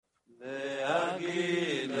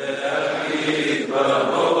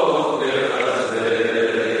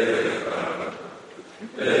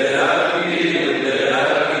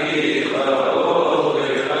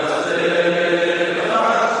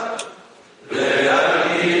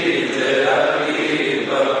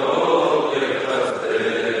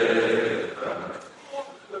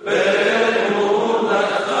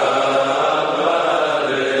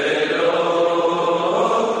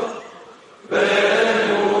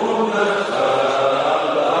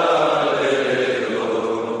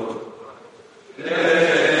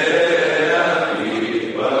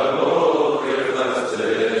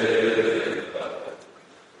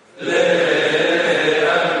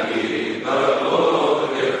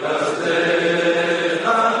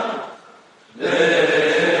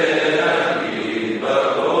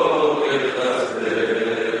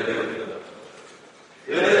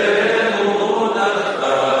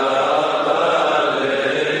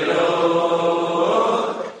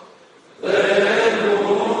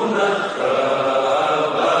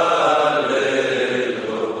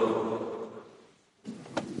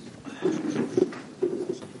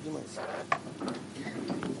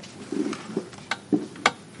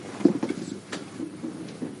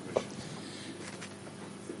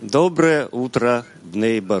Доброе утро,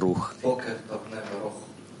 Бней Барух.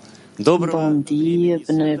 Bom dia,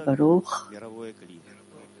 Bnei Baruch.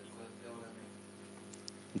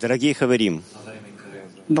 Дорогие Хаверим,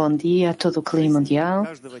 Bom dia a todo o clima mundial.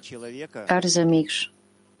 каждого человека Caros amigos,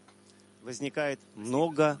 возникает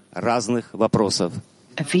много разных вопросов.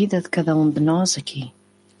 a vida de cada de nós aqui.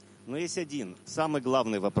 Но есть один, самый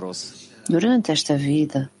главный вопрос. Durante esta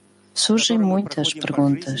vida, surgem muitas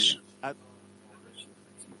perguntas.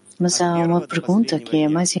 Mas há uma pergunta que é a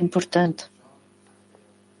mais importante.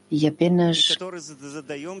 E apenas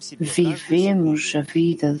vivemos a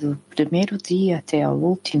vida do primeiro dia até ao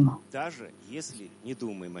último.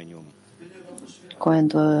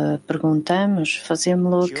 Quando a perguntamos,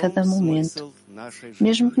 fazemos-lo a cada momento,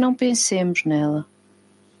 mesmo que não pensemos nela.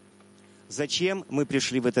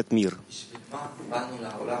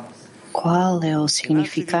 Qual é o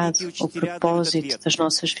significado, o propósito das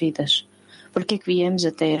nossas vidas? Por que viemos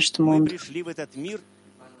até este mundo?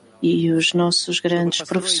 E os nossos grandes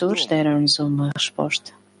professores deram-nos uma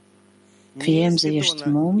resposta. Viemos a este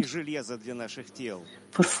mundo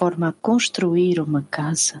por forma a construir uma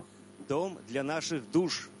casa,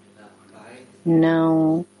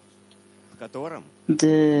 não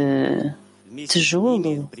de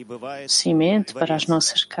tijolo, cimento para as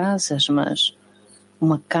nossas casas, mas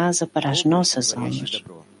uma casa para as nossas almas,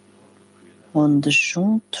 onde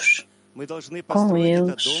juntos, com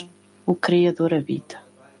eles, o Criador habita,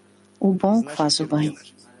 o bom que faz o bem.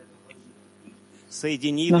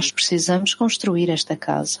 Nós precisamos construir esta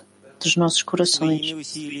casa dos nossos corações.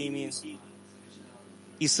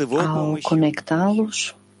 Ao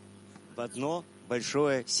conectá-los,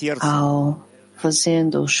 ao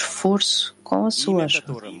fazendo o esforço com a sua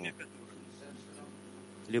ajuda.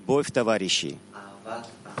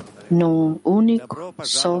 Num único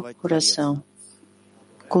só coração,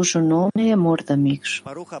 cujo nome é amor de amigos.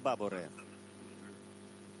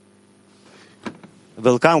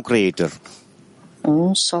 Welcome, Creator.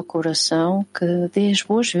 Um só coração que dê as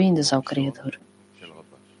boas-vindas ao Criador.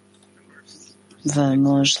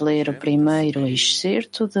 Vamos ler o primeiro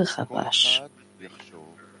excerto de Rabash.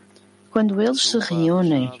 Quando eles se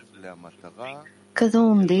reúnem,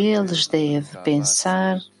 cada deles deve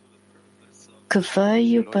pensar que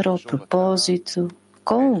veio para o propósito,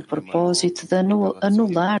 com o propósito de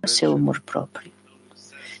anular o seu amor próprio.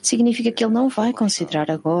 Significa que ele não vai considerar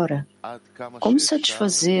agora como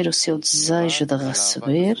satisfazer o seu desejo de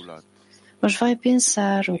receber, mas vai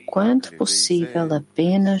pensar o quanto possível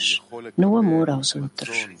apenas no amor aos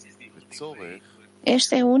outros.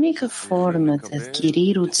 Esta é a única forma de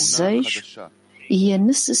adquirir o desejo e a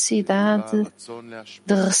necessidade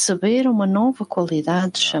de receber uma nova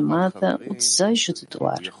qualidade chamada o desejo de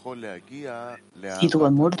doar. E do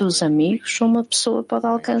amor dos amigos, uma pessoa pode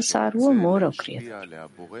alcançar o amor ao Criador.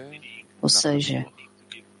 Ou seja,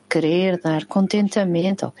 querer dar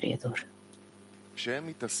contentamento ao Criador.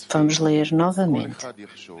 Vamos ler novamente.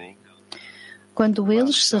 Quando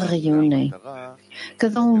eles se reúnem,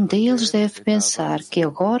 cada deles deve pensar que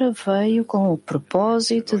agora veio com o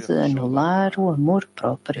propósito de anular o amor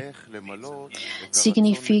próprio.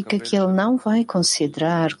 Significa que ele não vai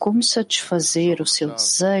considerar como satisfazer o seu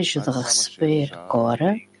desejo de receber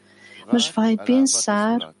agora, mas vai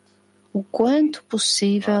pensar o quanto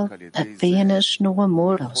possível apenas no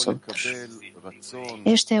amor aos outros.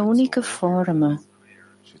 Esta é a única forma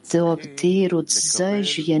de obter o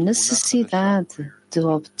desejo e a necessidade de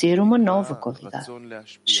obter uma nova qualidade,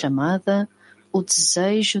 chamada o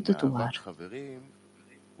desejo de doar.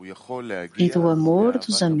 E do amor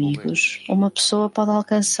dos amigos, uma pessoa pode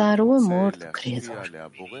alcançar o amor do Criador,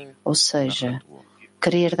 ou seja,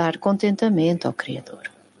 querer dar contentamento ao Criador.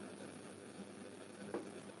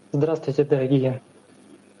 Здравствуйте, дорогие.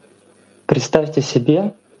 Представьте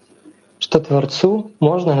себе, что Творцу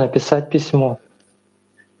можно написать письмо.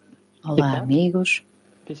 Olá, amigos.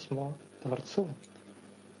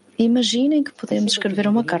 Imaginem que podemos escrever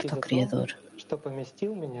uma carta ao Criador.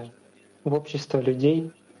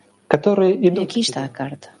 E aqui está a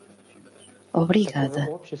carta. Obrigada,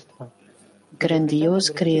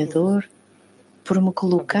 grandioso Criador, por me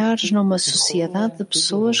colocares numa sociedade de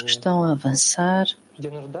pessoas que estão a avançar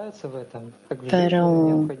para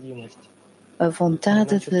a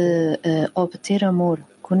vontade de obter amor,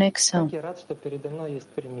 conexão.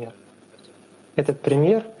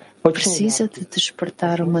 Precisa de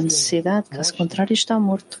despertar uma necessidade, caso contrário está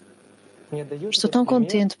morto. Estou tão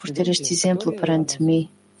contente por ter este exemplo perante mim.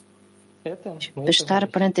 Estar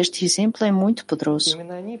perante este exemplo é muito poderoso.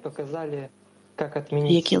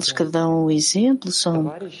 E aqueles que dão o exemplo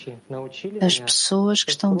são as pessoas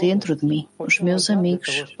que estão dentro de mim, os meus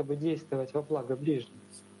amigos.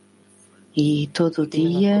 E todo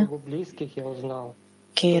dia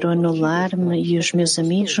quero anular-me e os meus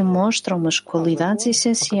amigos mostram-me as qualidades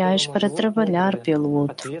essenciais para trabalhar pelo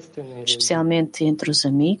outro. Especialmente entre os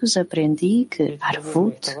amigos, aprendi que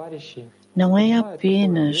Arvut não é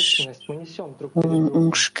apenas um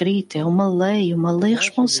escrito, é uma lei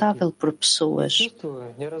responsável por pessoas.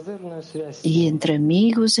 E entre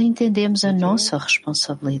amigos entendemos a nossa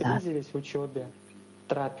responsabilidade.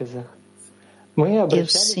 Eu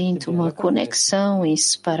sinto uma conexão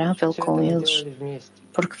inseparável com eles,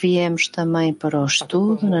 porque viemos também para o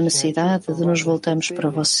estudo, na necessidade de nos voltarmos para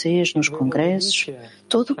vocês nos congressos,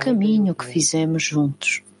 todo o caminho que fizemos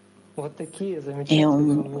juntos. É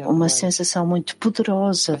uma sensação muito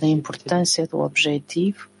poderosa da importância do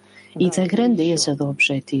objetivo e da grandeza do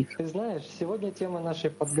objetivo.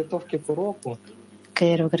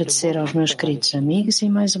 Quero agradecer aos meus queridos amigos e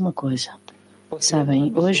mais uma coisa.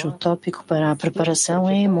 Sabem, hoje o tópico para a preparação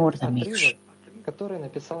é amor de amigos.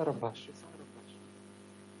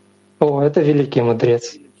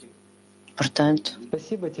 Portanto,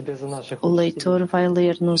 o leitor vai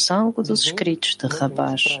ler-nos algo dos escritos de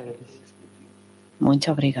Rabash. Muito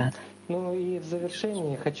obrigada.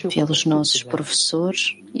 Pelos nossos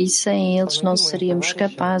professores, e sem eles não seríamos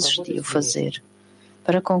capazes de o fazer.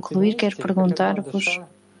 Para concluir, quero perguntar-vos: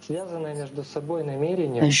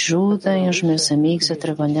 ajudem os meus amigos a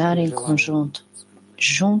trabalhar em conjunto,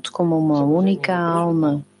 junto como uma única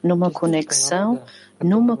alma,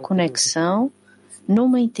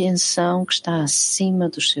 numa intenção que está acima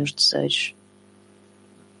dos seus desejos.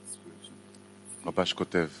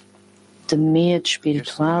 De medo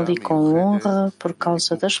espiritual e com honra por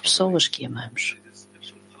causa das pessoas que amamos.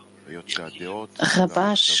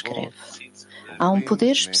 Rabash escreve: há um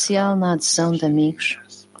poder especial na adesão de amigos,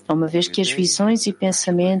 uma vez que as visões e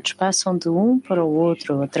pensamentos passam de um para o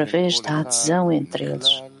outro através da adesão entre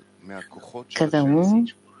eles. Cada um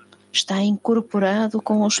está incorporado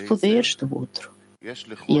com os poderes do outro.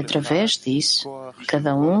 E através disso,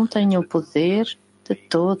 cada um tem o poder de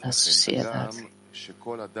toda a sociedade.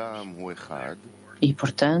 E,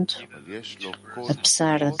 portanto,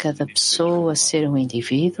 apesar de cada pessoa ser um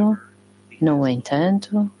indivíduo, no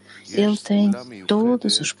entanto, ele tem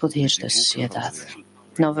todos os poderes da sociedade.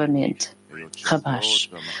 Novamente,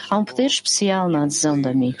 Rabash, há um poder especial na adesão de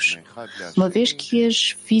amigos, uma vez que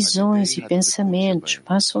as visões e pensamentos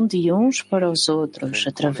passam de uns para os outros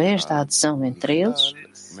através da adesão entre eles.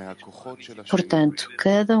 Portanto,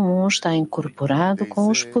 cada um está incorporado com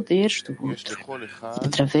os poderes do outro.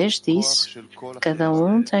 Através disso, cada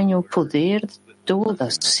um tem o poder de toda a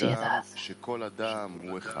sociedade.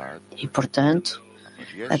 E, portanto,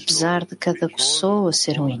 apesar de cada pessoa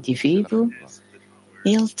ser um indivíduo,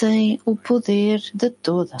 ele tem o poder de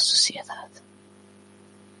toda a sociedade.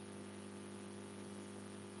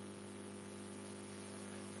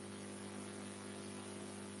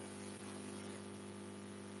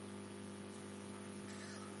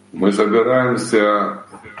 Мы собираемся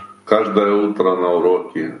каждое утро на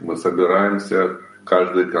уроки, мы собираемся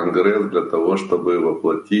каждый конгресс для того, чтобы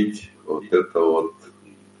воплотить вот это вот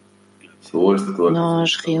свойство.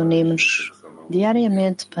 Nós reunimos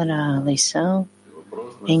diariamente para a lição,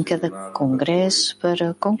 em cada congresso,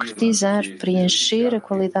 para concretizar, preencher a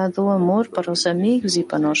qualidade do amor para os amigos e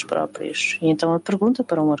para nós próprios. E então a pergunta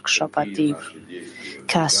para um workshop ativo: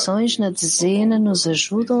 que ações na dezena nos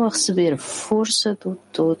ajudam a receber força do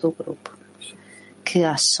todo o grupo? Que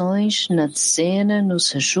ações na dezena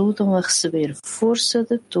nos ajudam a receber força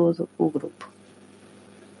de todo o grupo?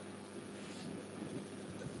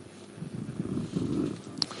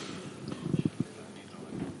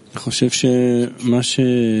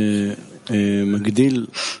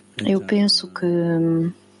 Eu penso que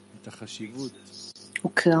o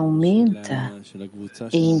que aumenta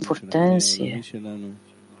a importância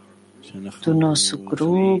do nosso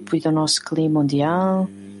grupo e do nosso clima mundial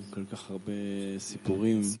é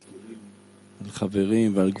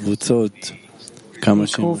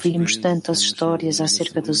que ouvimos tantas histórias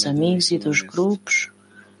acerca dos amigos e dos grupos,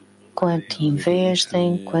 quanto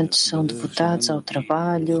investem, quanto são devotados ao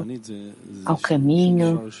trabalho, ao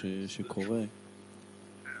caminho,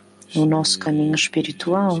 no nosso caminho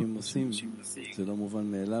espiritual.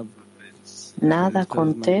 Nada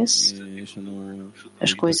acontece.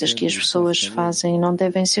 As coisas que as pessoas fazem não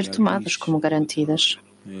devem ser tomadas como garantidas.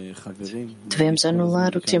 Devemos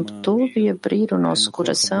anular o tempo todo e abrir o nosso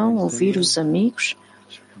coração, ouvir os amigos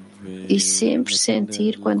e sempre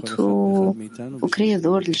sentir quanto o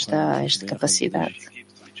Criador lhes dá esta capacidade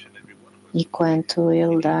e quanto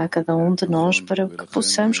Ele dá a cada um de nós para que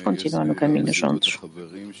possamos continuar no caminho juntos.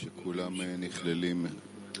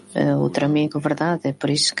 Outro amigo, verdade, é por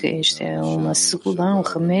isso que este é uma segulá, um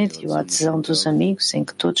remédio à adesão dos amigos, em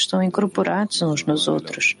que todos estão incorporados uns nos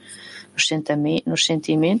outros, nos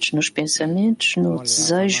sentimentos, nos pensamentos, no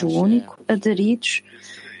desejo único, aderidos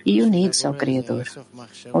e unidos ao Criador.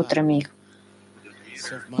 Outro amigo,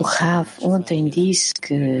 o Rav ontem disse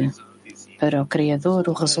que para o Criador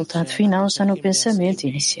o resultado final está no pensamento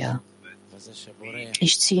inicial.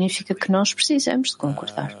 Isto significa que nós precisamos de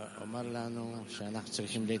concordar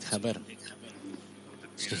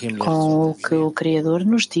com o que o Criador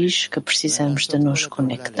nos diz, que precisamos de nos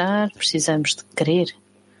conectar, precisamos de querer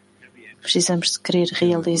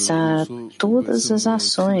realizar todas as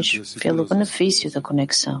ações pelo benefício da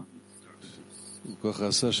conexão.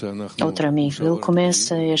 Outro amigo, ele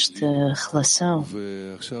começa esta relação,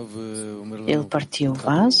 ele partiu o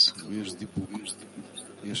vaso,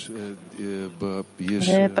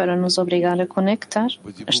 é para nos obrigar a conectar,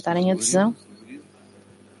 a estar em adesão.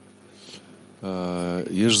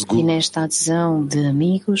 E nesta adesão de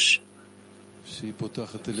amigos,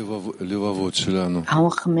 há um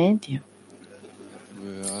remédio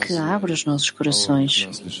que abre os nossos corações.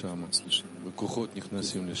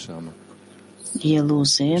 E a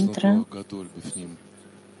luz entra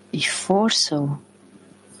e força-o,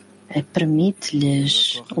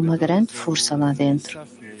 permite-lhes uma grande força lá dentro.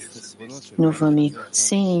 Novo amigo,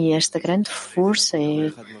 sim, esta grande força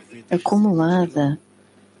é acumulada,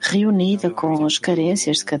 reunida com as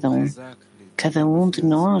carências de cada um. Cada um de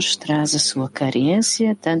nós traz a sua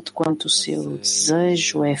carência, tanto quanto o seu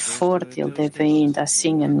desejo é forte, ele deve ainda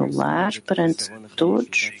assim anular perante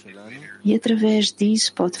todos. E através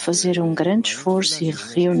disso pode fazer um grande esforço e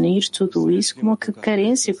reunir tudo isso como a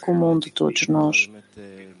carência comum de todos nós.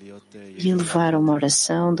 E elevar uma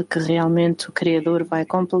oração de que realmente o Criador vai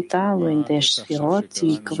completá-lo em 10 sefirot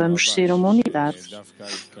e que vamos ser uma unidade.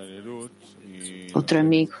 Outro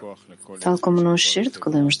amigo, tal como no excerto que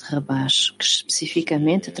lemos de Rabash, que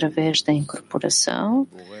especificamente através da incorporação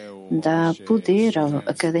dá poder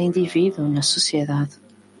a cada indivíduo na sociedade.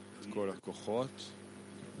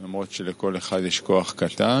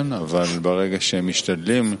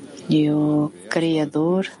 E o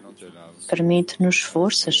Criador permite-nos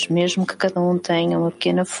forças, mesmo que cada um tenha uma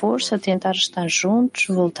pequena força, tentar estar juntos,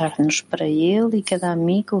 voltar-nos para Ele, e cada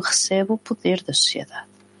amigo recebe o poder da sociedade.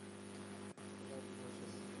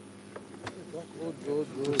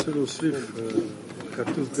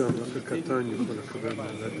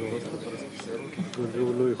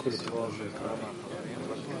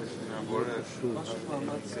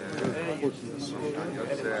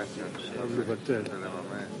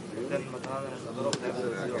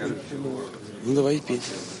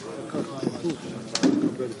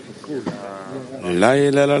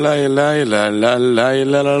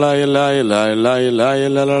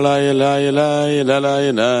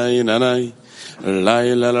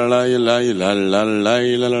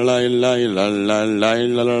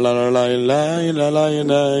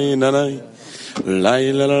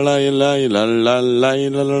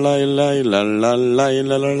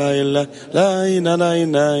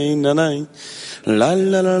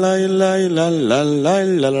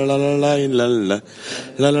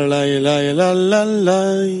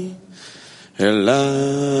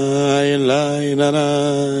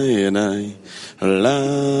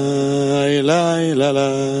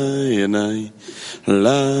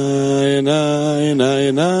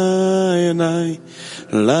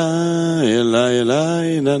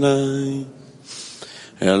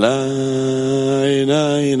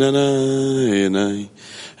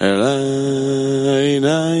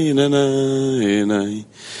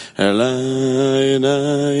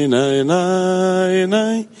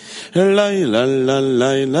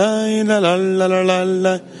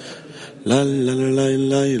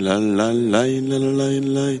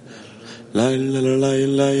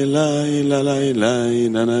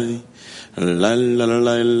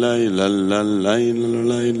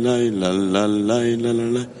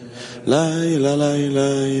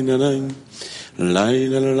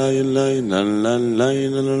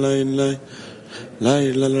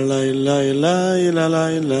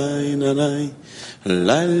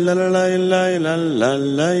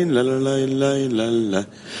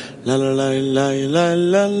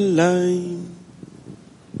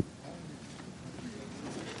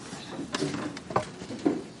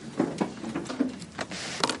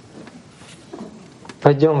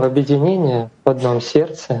 Пойдем в объединение в одном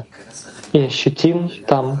сердце и ощутим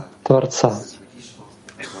там Творца.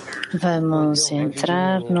 Vamos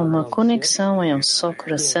entrar numa conexão em um só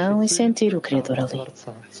coração e sentir o Criador ali.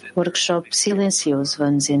 Workshop silencioso.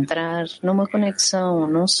 Vamos entrar numa conexão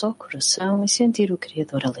num só coração e sentir o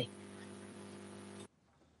Criador ali.